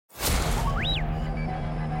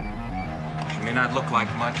May not look like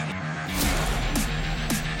much.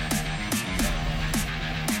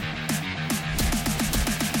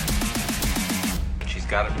 But she's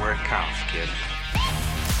got it where it counts, kid.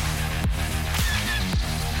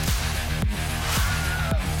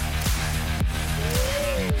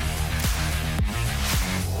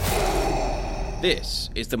 This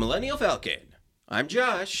is the Millennial Falcon. I'm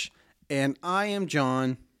Josh. And I am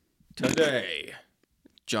John. Today,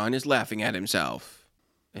 John is laughing at himself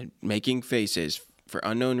and making faces for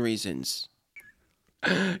unknown reasons.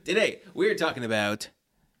 Today, we're talking about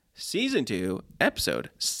Season 2,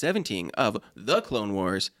 Episode 17 of The Clone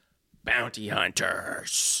Wars, Bounty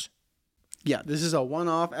Hunters. Yeah, this is a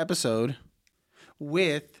one-off episode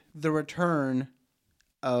with the return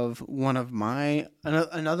of one of my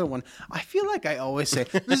another one. I feel like I always say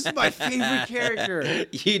this is my favorite character.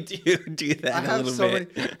 You do that a little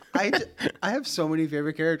bit. I have so many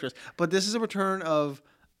favorite characters, but this is a return of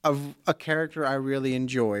a character I really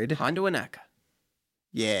enjoyed. Hondo Anaka.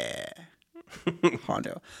 Yeah,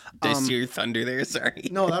 Hondo. Did I steer your thunder there? Sorry.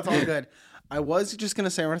 No, that's all good. I was just gonna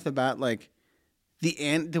say right off the bat, like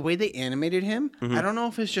the way they animated him. Mm-hmm. I don't know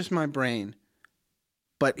if it's just my brain.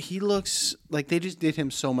 But he looks like they just did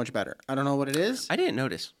him so much better. I don't know what it is. I didn't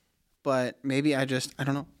notice. But maybe I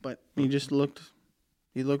don't know. But he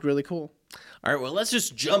looked really cool. All right, well, let's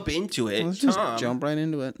just jump into it. Let's just jump right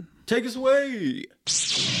into it. Take us away.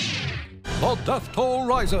 The death toll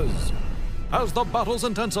rises. As the battles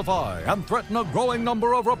intensify and threaten a growing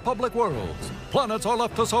number of Republic worlds, planets are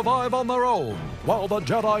left to survive on their own, while the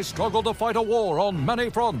Jedi struggle to fight a war on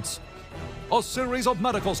many fronts. A series of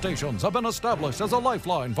medical stations have been established as a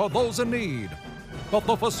lifeline for those in need. But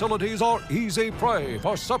the facilities are easy prey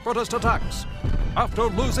for separatist attacks. After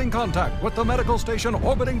losing contact with the medical station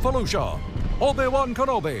orbiting Felucia, Obi-Wan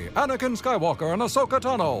Kenobi, Anakin Skywalker, and Ahsoka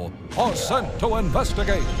Tano are sent to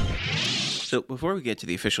investigate. So before we get to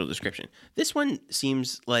the official description, this one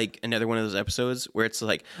seems like another one of those episodes where it's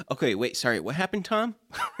like, okay, wait, sorry, what happened, Tom?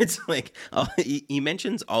 It's like he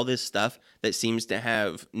mentions all this stuff that seems to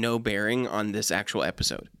have no bearing on this actual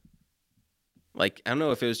episode. Like, I don't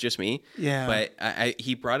know if it was just me, but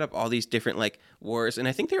he brought up all these different like wars, and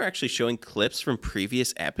I think they were actually showing clips from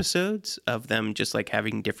previous episodes of them just like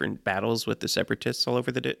having different battles with the separatists all over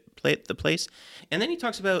the place. And then he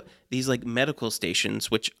talks about these like medical stations,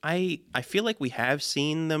 which I feel like we have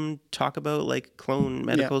seen them talk about, like clone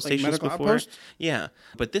medical stations medical before. Outposts? Yeah,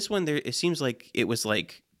 but this one, it seems like it was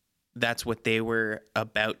like that's what they were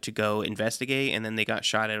about to go investigate, and then they got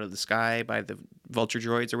shot out of the sky by the vulture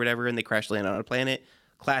droids or whatever, and they crash land on a planet.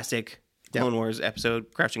 Classic Clone Wars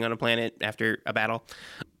episode, crashing on a planet after a battle.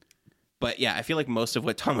 But yeah, I feel like most of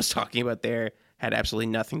what Tom was talking about there had absolutely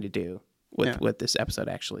nothing to do with what this episode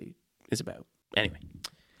actually is about. Anyway.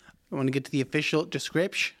 I want to get to the official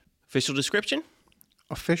description. Official description?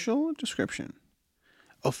 Official description.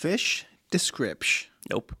 Offish description.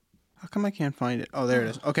 Nope. How come I can't find it? Oh, there it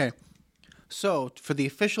is. Okay. So, for the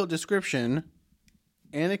official description,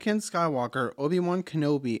 Anakin Skywalker, Obi-Wan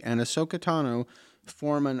Kenobi, and Ahsoka Tano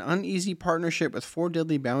form an uneasy partnership with 4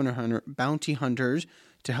 deadly bounty hunters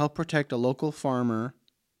to help protect a local farmer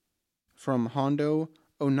from Hondo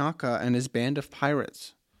Onaka and his band of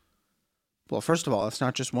pirates. Well, first of all, it's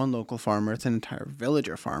not just one local farmer, it's an entire village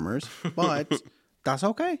of farmers, but that's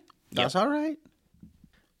okay. That's all right.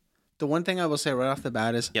 The one thing I will say right off the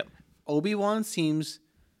bat is Obi-Wan seems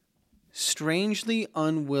strangely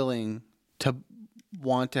unwilling to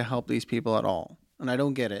want to help these people at all. And I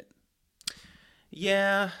don't get it.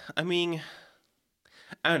 Yeah, I mean,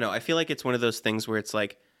 I don't know. I feel like it's one of those things where it's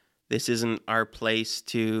like, this isn't our place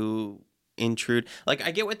to intrude. Like,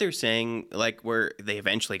 I get what they're saying, like, where they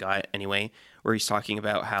eventually got anyway, where he's talking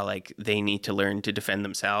about how, like, they need to learn to defend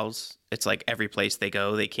themselves. It's like every place they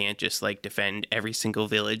go, they can't just, like, defend every single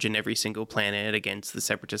village and every single planet against the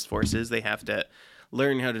separatist forces. They have to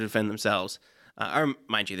learn how to defend themselves. Or,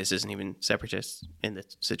 mind you, this isn't even separatists in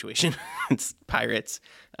this situation. It's pirates.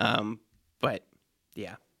 But,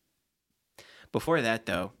 yeah. Before that,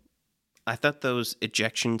 though, I thought those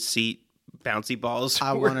ejection seat bouncy balls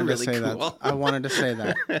were really cool. I wanted to say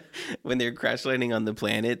that. When they're crash landing on the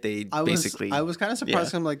planet, I was kind of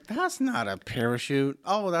surprised. I'm like, that's not a parachute.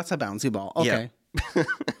 Oh, that's a bouncy ball. Okay. Yeah.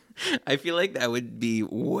 I feel like that would be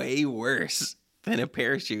way worse than a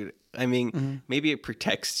parachute. I mean, maybe it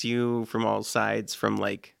protects you from all sides from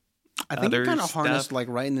like I think you're kind of harnessed like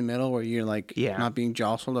right in the middle where you're like not being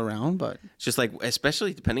jostled around, but it's just like,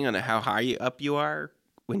 especially depending on how high up you are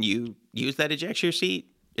when you use that ejection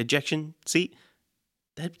seat,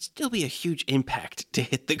 that'd still be a huge impact to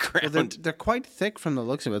hit the ground. Well, they're quite thick from the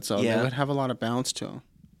looks of it, so they would have a lot of bounce to them.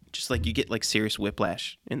 Just like you get like serious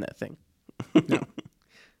whiplash in that thing.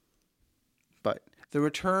 But the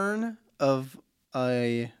return of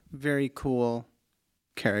a very cool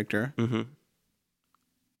character,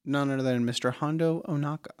 none other than Mr. Hondo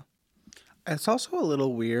Onaka. It's also a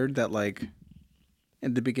little weird that, like,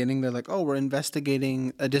 in the beginning, they're like, oh, we're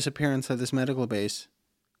investigating a disappearance at this medical base.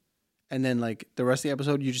 And then, like, the rest of the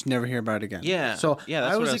episode, you just never hear about it again. Yeah. So yeah,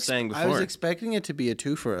 that's what I was saying before. I was expecting it to be a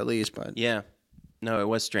twofer at least, but... Yeah. No, it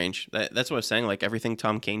was strange. That's what I was saying. Like, everything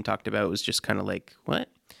Tom Kane talked about was just kind of like, what?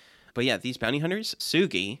 But yeah, these bounty hunters,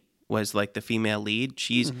 Sugi was, like, the female lead.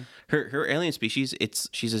 She's... Her alien species,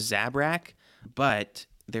 she's a Zabrak, but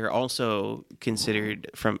they're also considered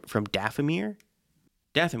from Dathomir.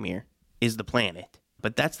 Dathomir is the planet,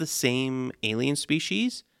 but that's the same alien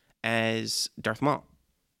species as Darth Maul.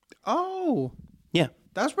 Oh, Yeah.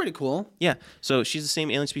 that's pretty cool. Yeah. So she's the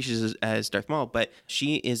same alien species as Darth Maul, but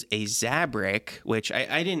she is a Zabrak, which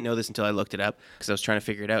I didn't know this until I looked it up because I was trying to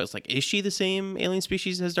figure it out. It's like, is she the same alien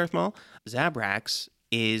species as Darth Maul? Zabraks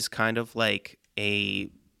is kind of like a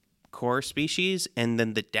core species, and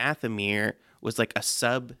then the Dathomir was like a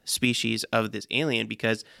subspecies of this alien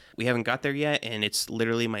because we haven't got there yet, and it's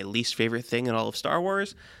literally my least favorite thing in all of Star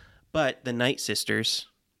Wars. But the Night Sisters,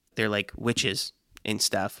 they're like witches and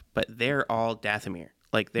stuff, but they're all Dathomir.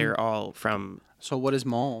 Like, they're all from... So what is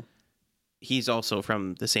Maul? He's also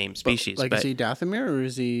from the same species. But is he Dathomir or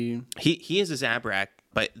is he... He is a Zabrak,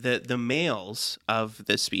 but the males of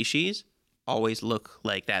the species always look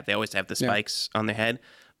like that. They always have the spikes on their head.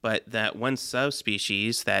 But that one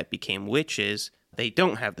subspecies that became witches, they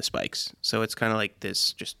don't have the spikes. So it's kind of like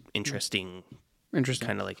this just interesting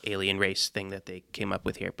kind of like alien race thing that they came up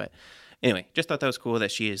with here. But anyway, just thought that was cool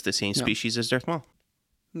that she is the same species as Darth Maul.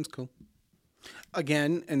 That's cool.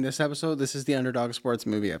 Again, in this episode, this is the Underdog Sports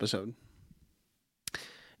movie episode.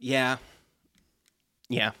 Yeah.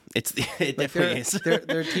 Yeah, it definitely is.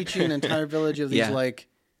 They're teaching an entire village of these like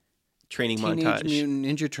training Teenage montage. Mutant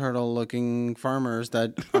Ninja Turtle looking farmers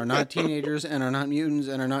that are not teenagers and are not mutants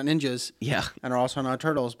and are not ninjas. Yeah. And are also not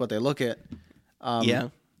turtles, but they look it.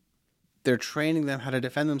 They're training them how to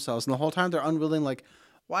defend themselves. And the whole time they're unwilling, like,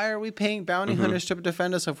 why are we paying bounty hunters to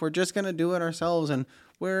defend us if we're just going to do it ourselves? And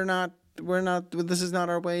we're not, this is not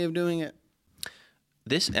our way of doing it.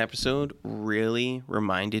 This episode really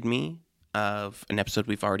reminded me of an episode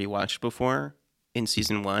we've already watched before in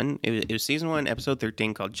season 1. It was season 1, episode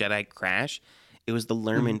 13, called Jedi Crash. It was the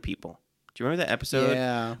Lerman people. Do you remember that episode?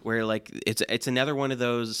 Yeah. Where like it's another one of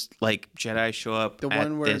those like Jedi show up The at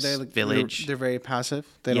one where this village. they're very passive.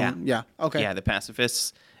 They don't. Yeah. Okay. Yeah, the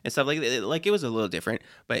pacifists and stuff like it was a little different,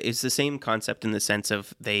 but it's the same concept in the sense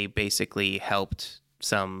of they basically helped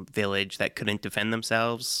some village that couldn't defend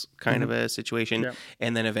themselves, kind of a situation,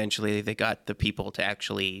 and then eventually they got the people to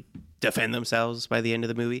actually defend themselves by the end of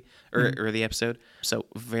the movie or the episode. So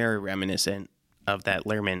very reminiscent of that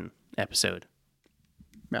Lerman episode.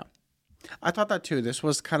 Yeah, I thought that too. This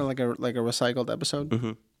was kind of like a recycled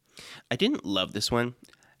episode. I didn't love this one.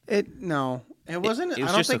 It wasn't. It was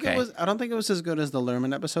I don't just think okay. it was. I don't think it was as good as the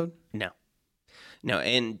Lerman episode. No,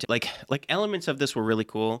 and like elements of this were really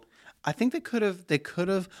cool. I think they could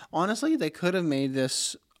have honestly, they could have made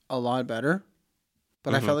this a lot better,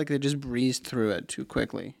 but I felt like they just breezed through it too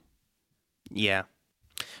quickly. Yeah.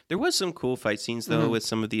 There was some cool fight scenes though with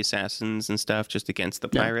some of the assassins and stuff just against the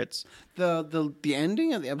pirates. The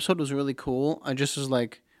ending of the episode was really cool. I just was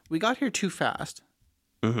like, we got here too fast.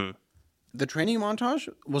 The training montage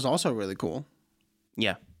was also really cool.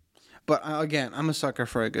 Yeah. But again, I'm a sucker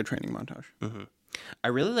for a good training montage. I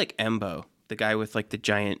really like Embo, the guy with like the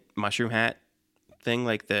giant mushroom hat thing,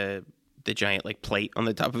 like the giant like plate on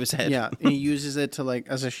the top of his head. Yeah, and he uses it to like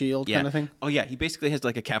as a shield kind of thing. Oh yeah, he basically has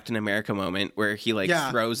like a Captain America moment where he like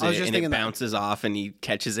throws I was it just and it thinking that. bounces off and he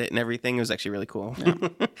catches it and everything. It was actually really cool.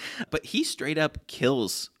 But he straight up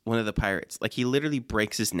kills one of the pirates. Like he literally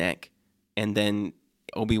breaks his neck, and then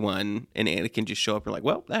Obi-Wan and Anakin just show up and like,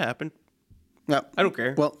 well, that happened. Yep. I don't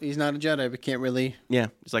care. Well, he's not a Jedi, but can't really. Yeah,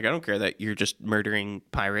 it's like I don't care that you're just murdering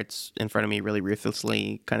pirates in front of me really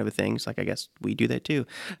ruthlessly, kind of a thing. It's like I guess we do that too.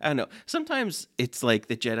 I don't know. Sometimes it's like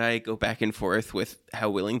the Jedi go back and forth with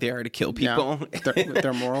how willing they are to kill people. Yeah, with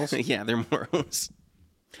their morals. Yeah, their morals.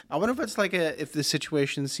 I wonder if it's like if the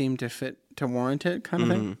situation seemed to fit to warrant it, kind of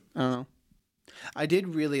thing. I don't know. I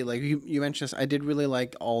did really like you mentioned this. I did really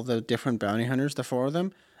like all the different bounty hunters, the 4 of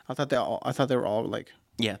them. I thought they were all like.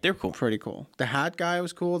 Yeah, they're cool. Pretty cool. The hat guy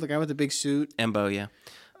was cool. The guy with the big suit. Embo, yeah.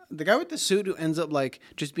 The guy with the suit who ends up like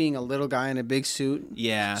just being a little guy in a big suit.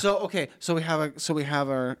 Yeah. So we have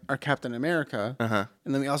our Captain America.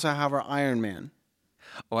 And then we also have our Iron Man.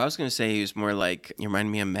 Oh, I was gonna say he was more like you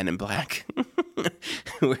remind me of Men in Black.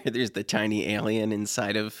 Where there's the tiny alien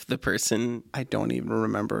inside of the person. I don't even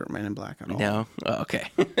remember Men in Black at all. No? Oh, okay.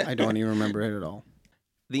 I don't even remember it at all.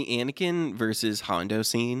 The Anakin versus Hondo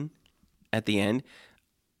scene at the end,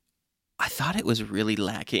 I thought it was really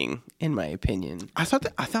lacking, in my opinion. I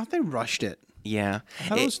thought they rushed it. Yeah. I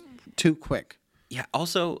thought it was too quick. Yeah,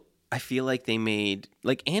 also, I feel like they made...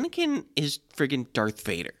 Like, Anakin is friggin' Darth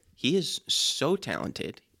Vader. He is so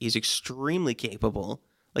talented. He's extremely capable.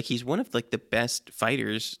 Like, he's one of, like, the best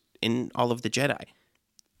fighters in all of the Jedi.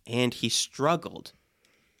 And he struggled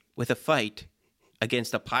with a fight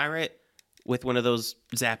against a pirate with one of those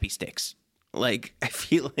zappy sticks. Like, I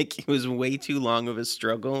feel like it was way too long of a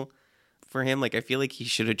struggle for him. Like, I feel like he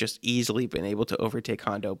should have just easily been able to overtake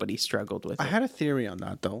Hondo, but he struggled with it. I had a theory on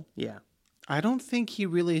that, though. Yeah. I don't think he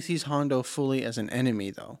really sees Hondo fully as an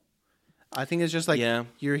enemy, though. I think it's just like, Yeah.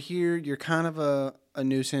 You're here, you're kind of a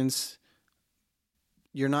nuisance.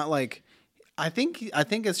 You're not like... I think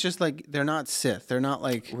it's just like they're not Sith. They're not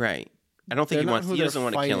like... Right. I don't think They're not who he they're doesn't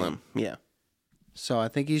want to kill fighting. him. Yeah. So I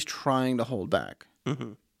think he's trying to hold back.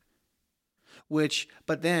 Mm-hmm.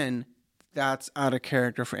 But then that's out of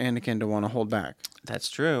character for Anakin to want to hold back. That's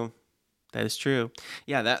true. That is true.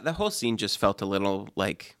 Yeah, that the whole scene just felt a little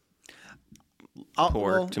like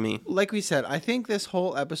poor to me. Like we said, I think this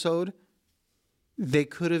whole episode, they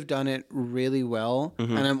could have done it really well.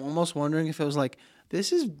 Mm-hmm. And I'm almost wondering if it was like,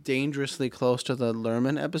 this is dangerously close to the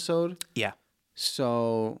Lerman episode. Yeah.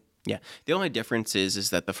 So, Yeah. The only difference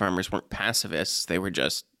is that the farmers weren't pacifists. They were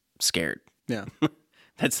just scared. yeah,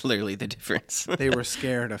 That's literally the difference. they were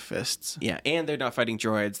scared of fists. Yeah. And they're not fighting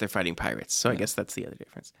droids. They're fighting pirates. So I guess that's the other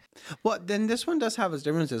difference. Well, then this one does have its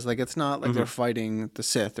differences. Like, it's not like Mm-hmm. they're fighting the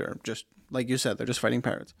Sith or just, like you said, they're just fighting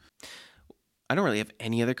pirates. I don't really have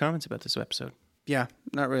any other comments about this episode. Yeah,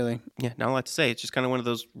 not really. Yeah, not a lot to say. It's just kind of one of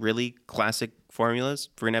those really classic formulas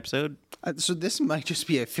for an episode. So this might just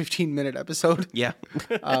be a 15-minute episode. Yeah.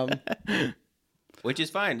 Um, Which is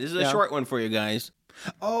fine. This is a Yeah. short one for you guys.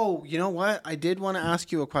 Oh, you know what? I did want to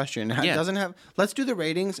ask you a question. It Yeah. doesn't have. Let's do the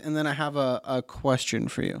ratings, and then I have a question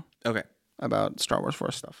for you Okay. about Star Wars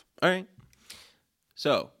Force stuff. All right.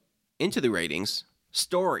 So, into the ratings.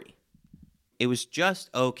 Story. It was just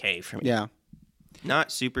okay for me. Yeah,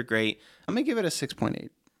 Not super great. I'm gonna give it a 6.8.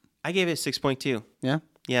 I gave it a 6.2. Yeah,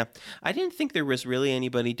 Yeah. I didn't think there was really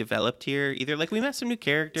anybody developed here either. Like, we met some new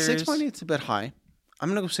characters. 6.8 is a bit high. I'm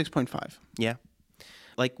gonna go 6.5. Yeah.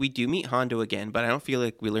 Like, we do meet Hondo again, but I don't feel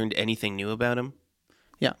like we learned anything new about him.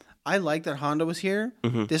 Yeah, I like that Hondo was here.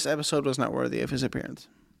 Mm-hmm. This episode was not worthy of his appearance.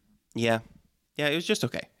 Yeah. Yeah, it was just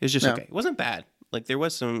okay. It was just Yeah. okay. It wasn't bad. Like, there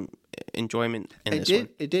was some enjoyment in this It one.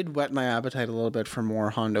 did. It did whet my appetite a little bit for more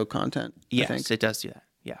Hondo content. I Yes, think. it does do that.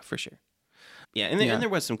 Yeah, for sure. Yeah, and Yeah. there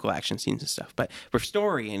was some cool action scenes and stuff. But for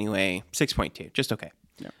story, anyway, 6.2. Just okay.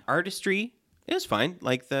 Yeah. Artistry, it was fine.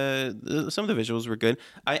 Like, some of the visuals were good.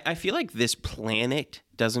 I feel like this planet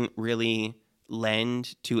doesn't really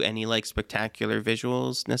lend to any, like, spectacular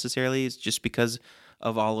visuals necessarily. It's just because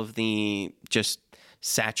of all of the just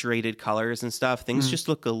saturated colors and stuff. Things just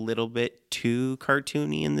look a little bit too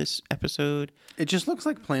cartoony in this episode. It just looks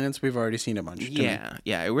like planets we've already seen a bunch. to me.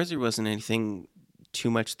 Yeah. There wasn't anything too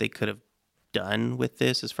much they could have done with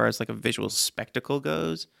this as far as like a visual spectacle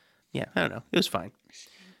goes. Yeah, I don't know. It was fine.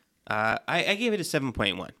 I gave it a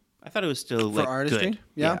 7.1. I thought it was still like artistry? good.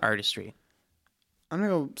 Yeah. Artistry. I'm gonna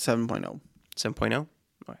go 7.0. 7.0. All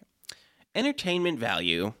right. Entertainment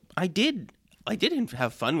value. I did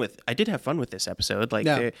have fun with this episode. Like,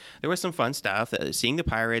 Yeah. there was some fun stuff. Seeing the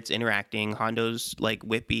pirates interacting, Hondo's like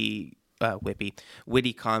witty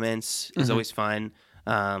comments is always fun.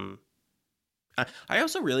 I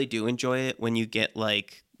also really do enjoy it when you get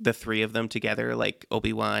like the three of them together, like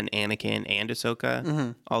Obi-Wan, Anakin, and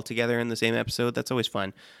Ahsoka all together in the same episode. That's always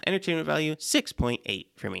fun. Entertainment value 6.8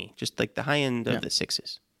 for me, just like the high end of the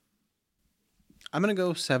sixes. I'm gonna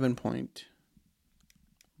go 7.1.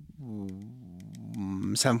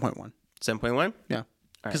 7.1. Yeah,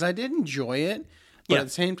 because I did enjoy it, but Yeah. at the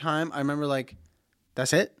same time, I remember like,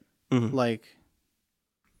 that's it. Like,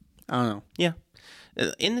 I don't know. Yeah.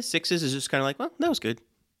 In the sixes is just kind of like, well, that was good.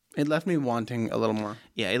 It left me wanting a little more.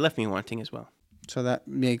 Yeah, it left me wanting as well. So that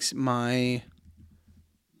makes my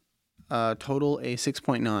total a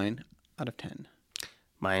 6.9 out of 10.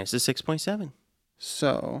 Minus a 6.7.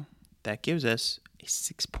 So That gives us a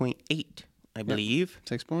 6.8, I believe.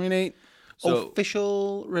 6.8 So-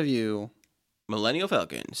 official review. Millennial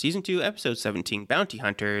Falcon, Season 2, Episode 17, Bounty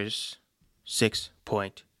Hunters,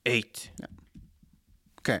 6.8.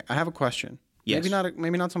 Okay, I have a question. Yes.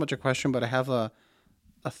 Maybe not so much a question, but I have a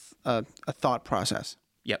thought process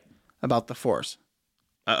Yep. about the Force.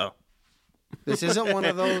 Uh-oh. This isn't one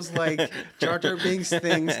of those like Jar Jar Binks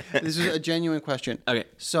things. This is a genuine question. Okay.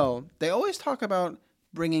 So they always talk about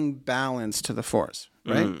bringing balance to the Force,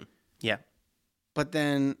 right? Yeah. But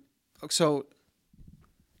then, so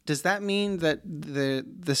does that mean that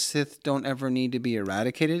the Sith don't ever need to be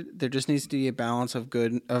eradicated? There just needs to be a balance of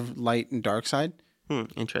light and dark side?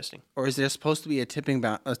 Interesting. Or is there supposed to be a tipping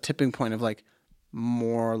point of like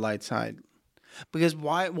more light side? Because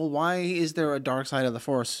why is there a dark side of the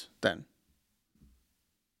Force then?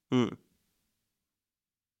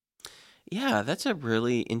 Yeah, that's a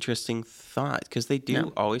really interesting thought because they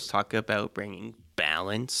do always talk about bringing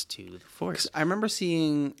balance to the Force. I remember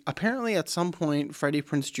seeing, apparently at some point, Freddie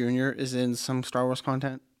Prinze Jr. is in some Star Wars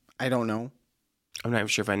content. I don't know. I'm not even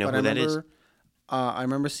sure if I know who that is. I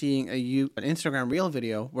remember seeing an Instagram Reel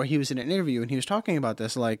video where he was in an interview and he was talking about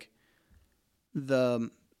this, like the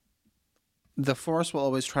Force will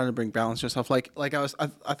always try to bring balance to itself. Like I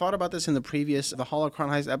thought about this in the Holocron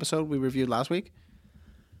Heist episode we reviewed last week.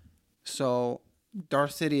 So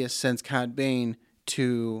Darth Sidious sends Cad Bane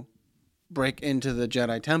to break into the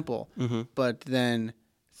Jedi Temple, but then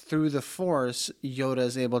through the Force, Yoda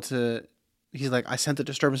is able to. He's like, I sent the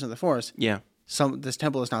disturbance in the Force. Yeah. This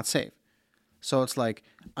temple is not safe. So it's like,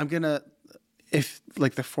 if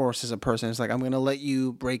like the Force is a person, it's like, I'm going to let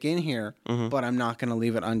you break in here, but I'm not going to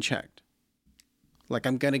leave it unchecked. Like,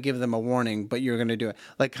 I'm going to give them a warning, but you're going to do it.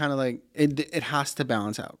 Like, kind of like, it has to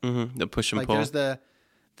balance out. The push and like, pull. there's the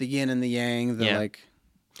yin and the yang, like.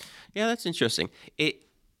 Yeah, that's interesting.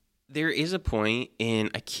 There is a point in,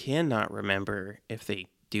 I cannot remember if they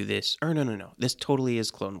do this, or no. This totally is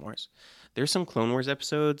Clone Wars. There's some Clone Wars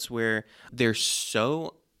episodes where they're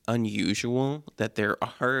so unusual that there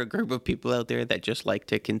are a group of people out there that just like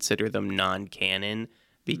to consider them non-canon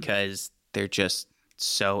because they're just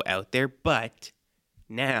so out there. But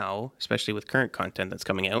now, especially with current content that's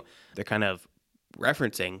coming out, they're kind of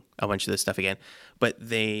referencing a bunch of this stuff again. But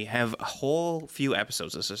they have a whole few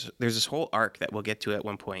episodes. There's this whole arc that we'll get to at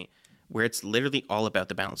one point where it's literally all about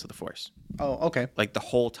the balance of the Force. Oh, okay. Like the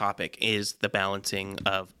whole topic is the balancing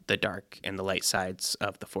of the dark and the light sides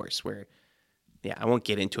of the Force, where, yeah, I won't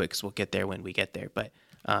get into it because we'll get there when we get there. But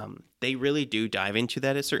they really do dive into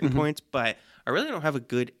that at certain points. But I really don't have a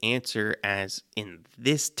good answer as in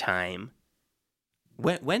this time.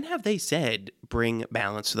 When have they said bring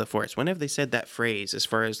balance to the Force? When have they said that phrase as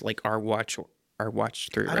far as like our watch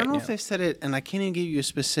through I don't know if they've said it, and I can't even give you a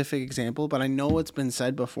specific example, but I know it's been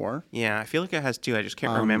said before. Yeah, I feel like it has too. I just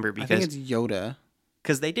can't remember because I think it's Yoda.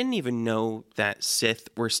 Because they didn't even know that Sith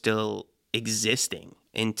were still existing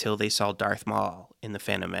until they saw Darth Maul in The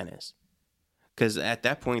Phantom Menace. Because at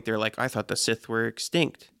that point, they're like, I thought the Sith were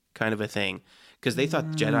extinct, kind of a thing. Because they thought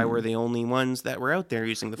Jedi were the only ones that were out there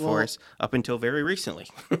using the Force up until very recently.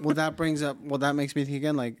 That makes me think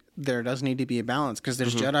again, like, there does need to be a balance, because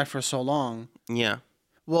there's Jedi for so long. Yeah.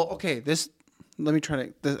 Well, okay,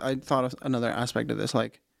 I thought of another aspect of this,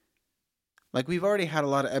 like we've already had a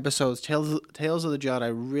lot of episodes. Tales of the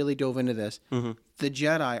Jedi really dove into this. The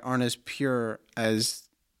Jedi aren't as pure as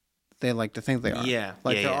they like to think they are. Yeah.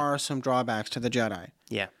 There are some drawbacks to the Jedi.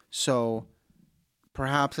 Yeah. So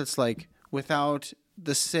perhaps it's like, without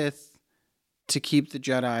the Sith to keep the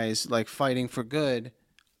Jedis like fighting for good,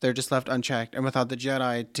 they're just left unchecked. And without the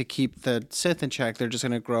Jedi to keep the Sith in check, they're just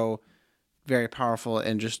going to grow very powerful,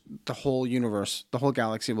 and just the whole universe, the whole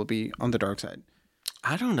galaxy will be on the dark side.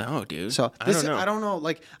 I don't know, dude. So I don't know.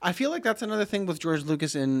 Like, I feel like that's another thing with George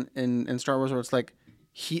Lucas in Star Wars, where it's like,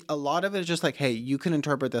 a lot of it is just like, hey, you can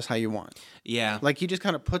interpret this how you want. Yeah. Like, he just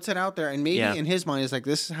kind of puts it out there, and maybe in his mind is like,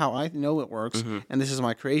 this is how I know it works, and this is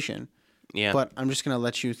my creation. Yeah. But I'm just going to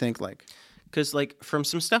let you think, like... Because, like, from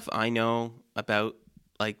some stuff I know about,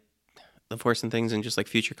 like, the Force and things and just, like,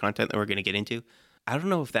 future content that we're going to get into, I don't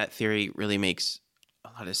know if that theory really makes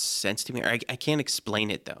a lot of sense to me. I can't explain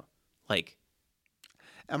it, though. Like...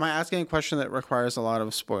 Am I asking a question that requires a lot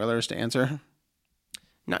of spoilers to answer?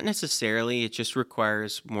 Not necessarily. It just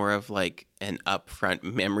requires more of, like, an upfront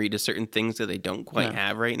memory to certain things that they don't quite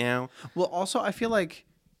have right now. Well, also, I feel like...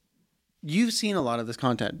 You've seen a lot of this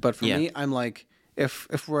content, but for me, I'm like, if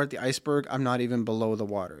we're at the iceberg, I'm not even below the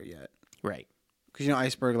water yet. Right. Because,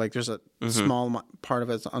 iceberg, like, there's a small part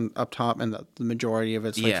of it's up top, and the majority of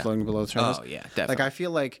it's, like, floating below the surface. Oh, yeah, definitely.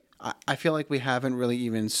 Like, I feel like we haven't really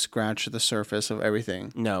even scratched the surface of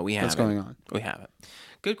everything. No, we haven't. What's going on? We haven't.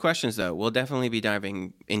 Good questions, though. We'll definitely be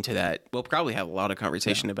diving into that. We'll probably have a lot of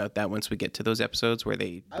conversation about that once we get to those episodes where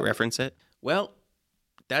they reference it. Well,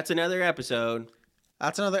 that's another episode.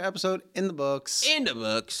 That's another episode in the books. In the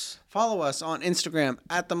books. Follow us on Instagram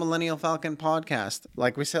at the Millennial Falcon Podcast.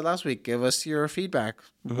 Like we said last week, give us your feedback.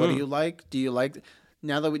 What do you like? Do you like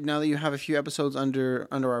Now that you have a few episodes under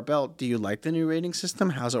our belt, do you like the new rating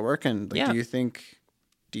system? How's it working? Like, Yeah. Do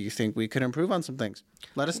you think we could improve on some things?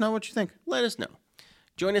 Let us know what you think. Let us know.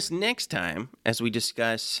 Join us next time as we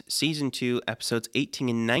discuss Season 2, Episodes 18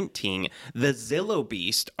 and 19, the Zillow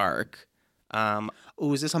Beast arc. Oh,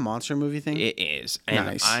 is this a monster movie thing? It is. And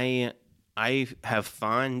Nice. I have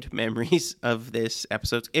fond memories of this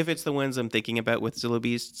episode. If it's the ones I'm thinking about with Zillow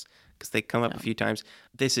Beasts, because they come up a few times.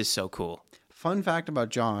 This is so cool. Fun fact about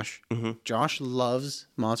Josh. Josh loves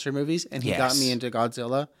monster movies, and he got Yes. me into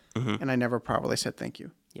Godzilla, and I never properly said thank you.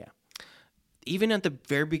 Yeah. Even at the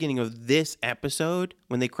very beginning of this episode,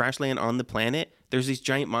 when they crash land on the planet, there's these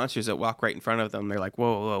giant monsters that walk right in front of them. They're like,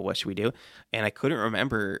 whoa, whoa, what should we do? And I couldn't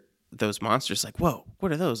remember those monsters. Like, whoa,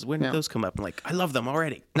 what are those? When did those come up? I'm like, I love them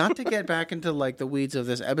already. Not to get back into like the weeds of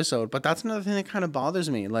this episode, but that's another thing that kind of bothers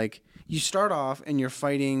me. Like, you start off and you're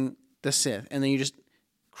fighting the Sith, and then you just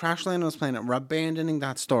crash land on this planet. We're abandoning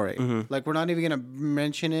that story. Like, we're not even gonna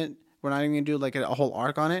mention it. We're not even gonna do like a whole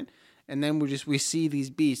arc on it. And then we see these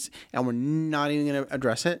beasts, and we're not even gonna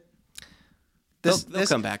address it. They'll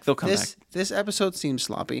come back. They'll come back. This episode seems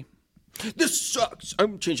sloppy. This sucks.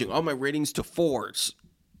 I'm changing all my ratings to 4s.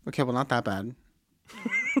 Okay, well, not that bad.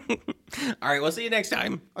 All right, we'll see you next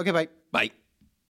time. Okay, bye.